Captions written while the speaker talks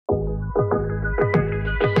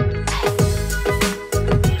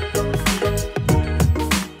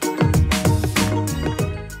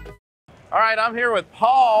right, I'm here with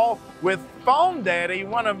Paul with FoamDaddy,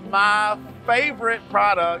 one of my favorite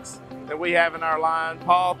products that we have in our line.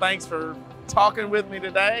 Paul, thanks for talking with me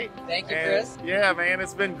today. Thank you, Chris. Yeah, man,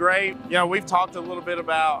 it's been great. You know, we've talked a little bit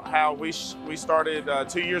about how we started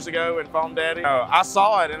 2 years ago in FoamDaddy. I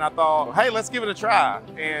saw it and I thought, hey, let's give it a try.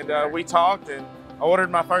 And we talked and I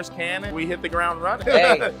ordered my first cannon. We hit the ground running.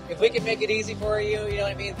 Hey, if we can make it easy for you, you know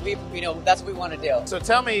what I mean? That's what we want to do. So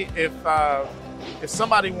tell me if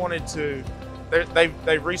somebody wanted to,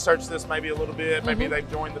 they've researched this maybe a little bit, maybe they've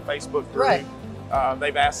joined the Facebook group, right.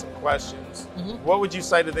 They've asked some questions. What would you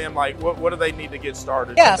say to them? Like, what do they need to get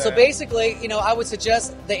started? Yeah, so basically, I would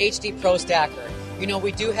suggest the HD Pro Stacker.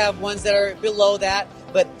 We do have ones that are below that,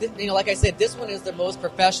 but like I said, this one is the most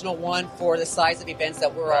professional one for the size of events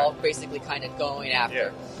that we're all basically kind of going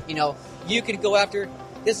after. Yeah. You could go after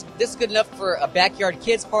this. This is good enough for a backyard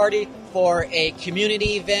kids party, for a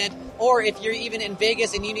community event, or if you're even in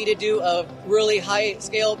Vegas and you need to do a really high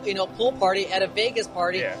scale, pool party at a Vegas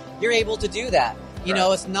party, you're able to do that.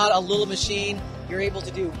 It's not a little machine. You're able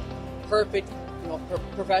to do perfect,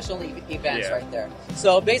 professional events right there.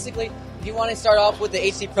 So basically, if you want to start off with the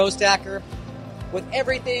HD Pro Stacker, with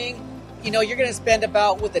everything, you're going to spend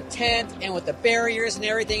about, with the tent and with the barriers and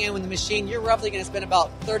everything and with the machine, you're roughly going to spend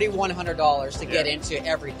about $3,100 to get into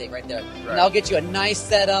everything right there. Right. And that'll get you a nice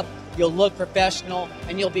setup. You'll look professional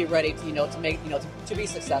and you'll be ready to, to make, to be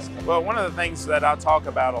successful. Well, one of the things that I talk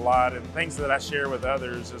about a lot and things that I share with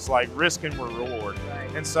others is like risk and reward.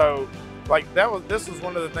 Right. And so this was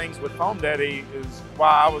one of the things with FoamDaddy is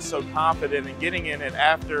why I was so confident in getting in it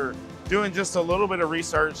after doing just a little bit of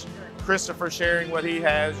research. Christopher sharing what he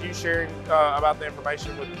has, you sharing about the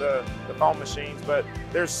information with the foam machines, but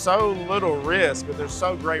there's so little risk, but there's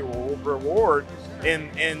so great reward in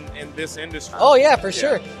this industry. Oh yeah, for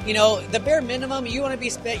sure. The bare minimum you want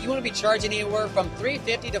to be charging anywhere from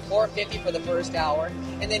 $350 to $450 for the first hour,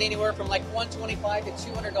 and then anywhere from like $125 to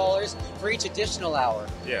 $200 for each additional hour.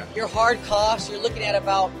 Yeah. Your hard costs, you're looking at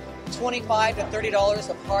about $25 to $30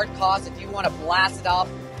 of hard costs if you want to blast it off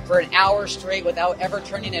for an hour straight without ever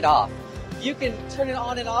turning it off. You can turn it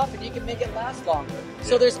on and off and you can make it last longer. Yeah.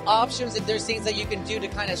 So there's options and there's things that you can do to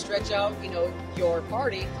kind of stretch out, your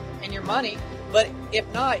party and your money. But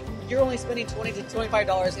if not, you're only spending $20 to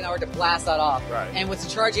 $25 an hour to blast that off. Right. And with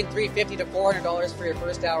charging $350 to $400 for your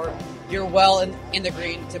first hour, you're well in the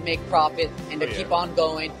green to make profit and to keep on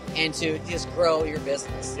going and to just grow your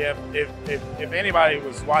business. Yeah, if anybody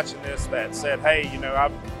was watching this that said, hey,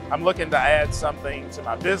 I'm looking to add something to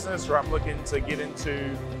my business, or I'm looking to get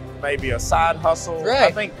into maybe a side hustle. Right.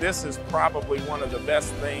 I think this is probably one of the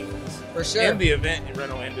best things in the event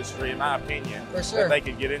rental industry, in my opinion, that they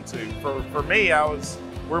could get into. For me,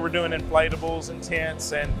 we were doing inflatables and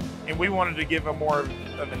tents, and we wanted to give them more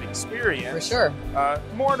of an experience. For sure.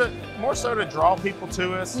 More so to draw people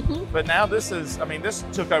to us. But now this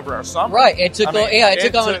took over our summer. Right. It took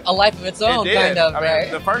on a life of its own, kind of.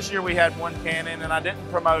 Right. The first year we had one cannon, and I didn't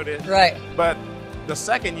promote it. Right. But the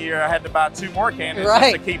second year I had to buy 2 more cannons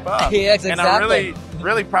just to keep up. Yes, exactly. And I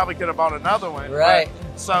really probably could have bought another one. Right.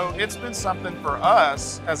 So it's been something for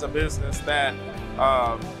us as a business that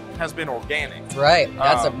has been organic. Right.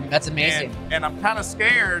 That's amazing. And I'm kind of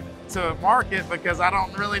scared to market because I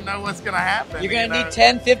don't really know what's going to happen. You're going to need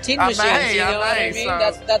 10, 15 machines. What I mean?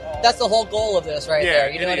 So, that's the whole goal of this right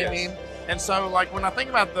there. You know what I mean? And so when I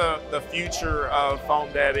think about the future of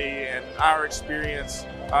FoamDaddy and our experience,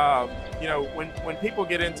 when people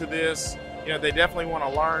get into this, they definitely want to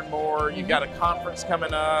learn more. You've got a conference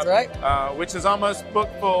coming up, right? Which is almost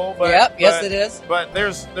booked full. But, yes, it is. But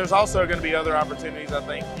there's also going to be other opportunities, I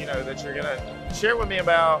think, that you're going to share with me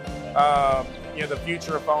about. The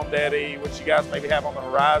future of FoamDaddy, which you guys maybe have on the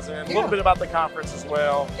horizon, a little bit about the conference as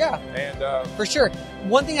well. Yeah, and for sure.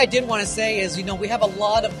 One thing I did want to say is, we have a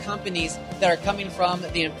lot of companies that are coming from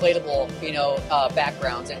the inflatable,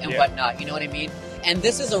 backgrounds and whatnot. You know what I mean? And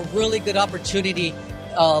this is a really good opportunity.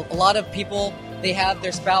 A lot of people, they have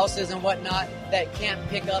their spouses and whatnot that can't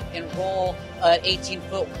pick up and roll an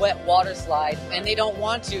 18-foot wet water slide, and they don't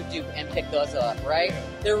want to do and pick those up, right? Yeah.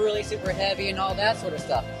 They're really super heavy and all that sort of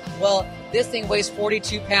stuff. Well, this thing weighs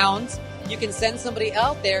 42 pounds. You can send somebody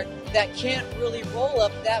out there that can't really roll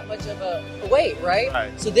up that much of a weight,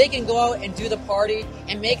 right? So they can go out and do the party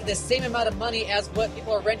and make the same amount of money as what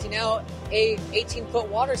people are renting out a 18-foot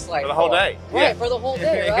water slide for the whole day. Right, for the whole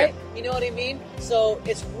day, right? You know what I mean? So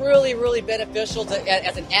it's really, really beneficial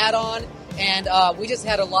as an add-on. And we just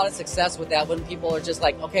had a lot of success with that when people are just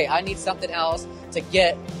like, okay, I need something else to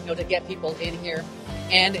get people in here.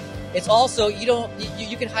 And it's also,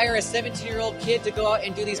 you can hire a 17-year-old kid to go out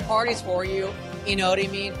and do these parties for you. You know what I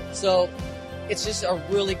mean? So it's just a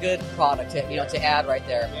really good product to, to add right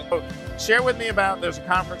there. So share with me about, there's a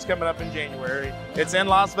conference coming up in January. It's in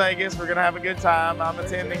Las Vegas. We're going to have a good time. I'm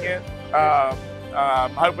attending it.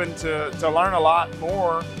 I'm hoping to learn a lot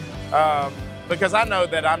more because I know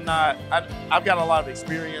that I've got a lot of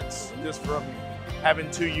experience just from having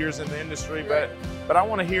 2 years in the industry, but I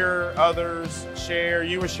want to hear others share.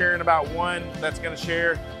 You were sharing about one that's going to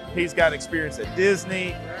share. He's got experience at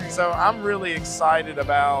Disney, so I'm really excited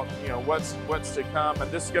about what's to come.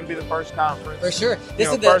 And this is going to be the first conference for sure. This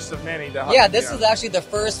is the first of many. This is actually the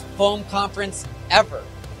first foam conference ever.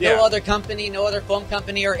 Yeah. No other company, no other foam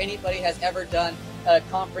company or anybody has ever done a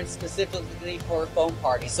conference specifically for foam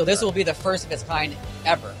parties. So this will be the first of its kind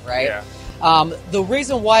ever, right? Yeah. The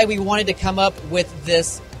reason why we wanted to come up with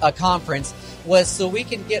this conference was so we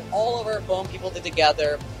can get all of our foam people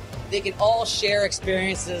together. They can all share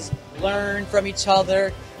experiences, learn from each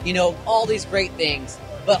other, all these great things.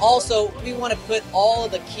 But also, we want to put all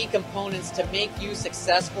of the key components to make you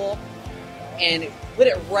successful and put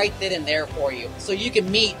it right then and there for you. So you can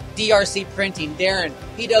meet DRC Printing, Darren.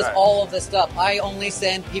 He does all of this stuff. I only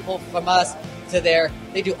send people from us to there.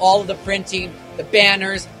 They do all of the printing, the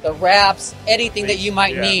banners, the wraps, anything that you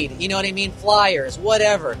might need. You know what I mean? Flyers,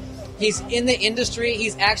 whatever. He's in the industry.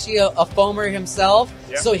 He's actually a foamer himself,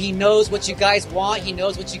 so he knows what you guys want. He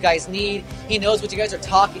knows what you guys need. He knows what you guys are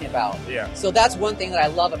talking about. Yeah. So that's one thing that I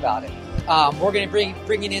love about it. We're going to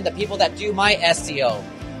bringing in the people that do my SEO,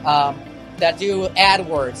 that do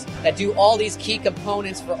AdWords, that do all these key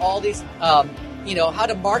components for all these, how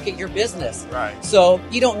to market your business. Right. So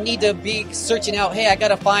you don't need to be searching out, hey, I got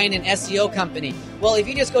to find an SEO company. Well, if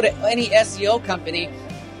you just go to any SEO company,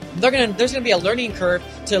 there's going to be a learning curve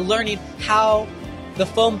to learning how the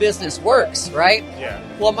foam business works, right? Yeah.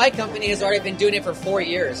 Well, my company has already been doing it for 4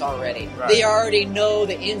 years already. Right. They already know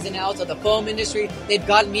the ins and outs of the foam industry. They've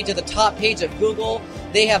gotten me to the top page of Google.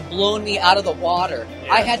 They have blown me out of the water.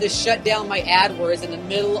 Yeah. I had to shut down my AdWords in the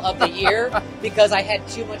middle of the year because I had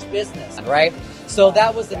too much business, right? So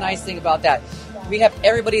that was the nice thing about that. We have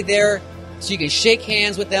everybody there so you can shake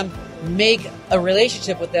hands with them, make a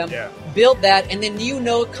relationship with them, build that, and then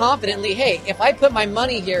confidently, hey, if I put my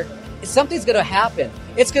money here, something's going to happen.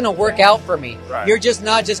 It's going to work out for me. Right. You're just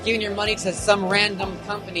not just giving your money to some random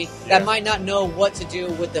company that might not know what to do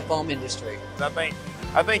with the foam industry.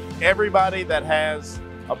 I think everybody that has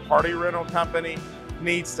a party rental company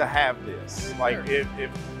needs to have this. Like if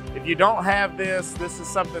you don't have this is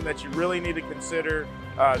something that you really need to consider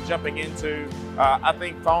jumping into. I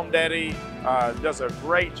think FoamDaddy does a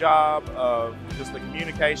great job of just the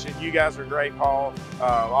communication. You guys are great, Paul.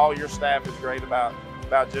 All your staff is great about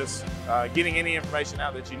just getting any information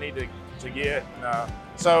out that you need to get.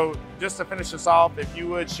 So just to finish this off, if you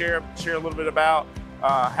would share a little bit about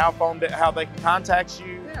how they can contact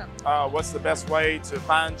you, what's the best way to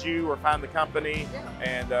find you or find the company,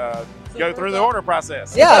 and go through the order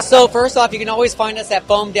process. Yeah, so first off, you can always find us at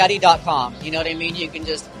FoamDaddy.com. You know what I mean? You can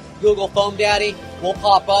just Google FoamDaddy. We'll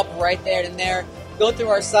pop up right there and there. Go through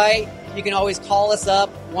our site. You can always call us up,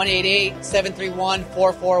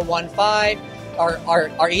 1-888-731-4415.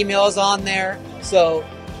 Our email is on there. So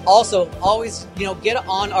also always, get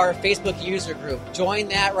on our Facebook user group. Join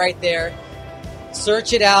that right there.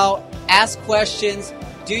 Search it out, ask questions,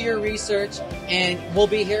 do your research, and we'll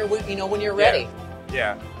be here when you're ready.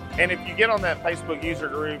 Yeah. And if you get on that Facebook user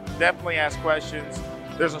group, definitely ask questions.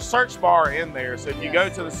 There's a search bar in there. So if you go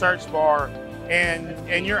to the search bar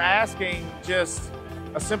and you're asking just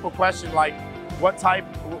a simple question like, what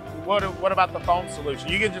about the foam solution?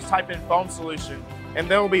 You can just type in foam solution,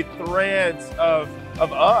 and there will be threads of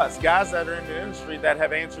us, guys that are in the industry that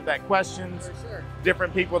have answered that questions. For sure.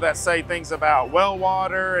 Different people that say things about well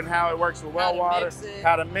water and how it works with well water,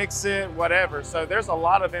 how to mix it, whatever. So there's a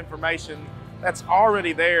lot of information that's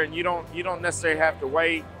already there, and you don't necessarily have to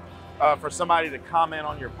wait for somebody to comment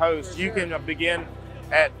on your post. You can begin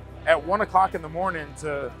at 1 o'clock in the morning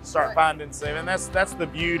to start finding stuff, and that's the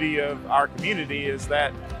beauty of our community, is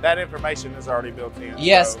that information is already built in.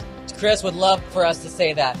 Yes, so Chris would love for us to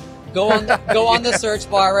say that. Go on the search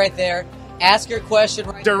bar right there. Ask your question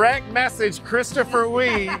right Direct message Christopher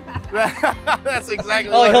Wee. That's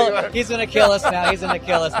exactly what he's going to kill us now. He's going to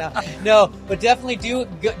kill us now. No, but definitely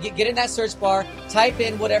get in that search bar, type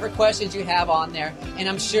in whatever questions you have on there, and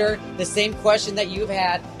I'm sure the same question that you've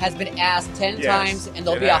had has been asked 10 times, and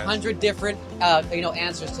there'll be 100 different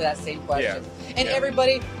answers to that same question. And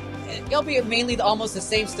everybody, it'll be mainly almost the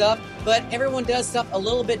same stuff, but everyone does stuff a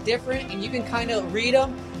little bit different, and you can kind of read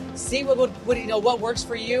them. see what works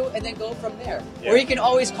for you, and then go from there. Yeah. Or you can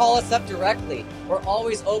always call us up directly. We're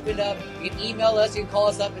always open up. You can email us. You can call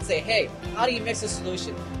us up and say, hey, how do you mix a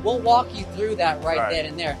solution? We'll walk you through that right then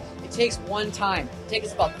and there. It takes one time. It takes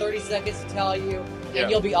us about 30 seconds to tell you, and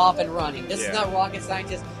you'll be off and running. This is not rocket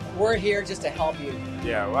scientist. We're here just to help you.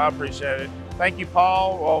 Yeah, well, I appreciate it. Thank you,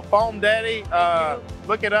 Paul. Well, FoamDaddy,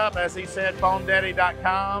 look it up, as he said,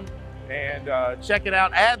 FoamDaddy.com, and check it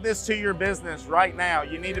out. Add this to your business right now.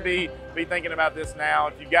 You need to be thinking about this now.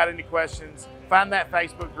 If you've got any questions, find that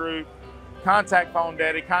Facebook group, contact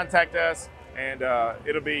FoamDaddy, contact us, and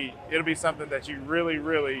it'll be something that you really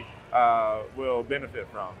will benefit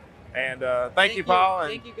from. And thank you, Paul.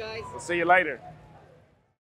 Thank you, guys. We'll see you later.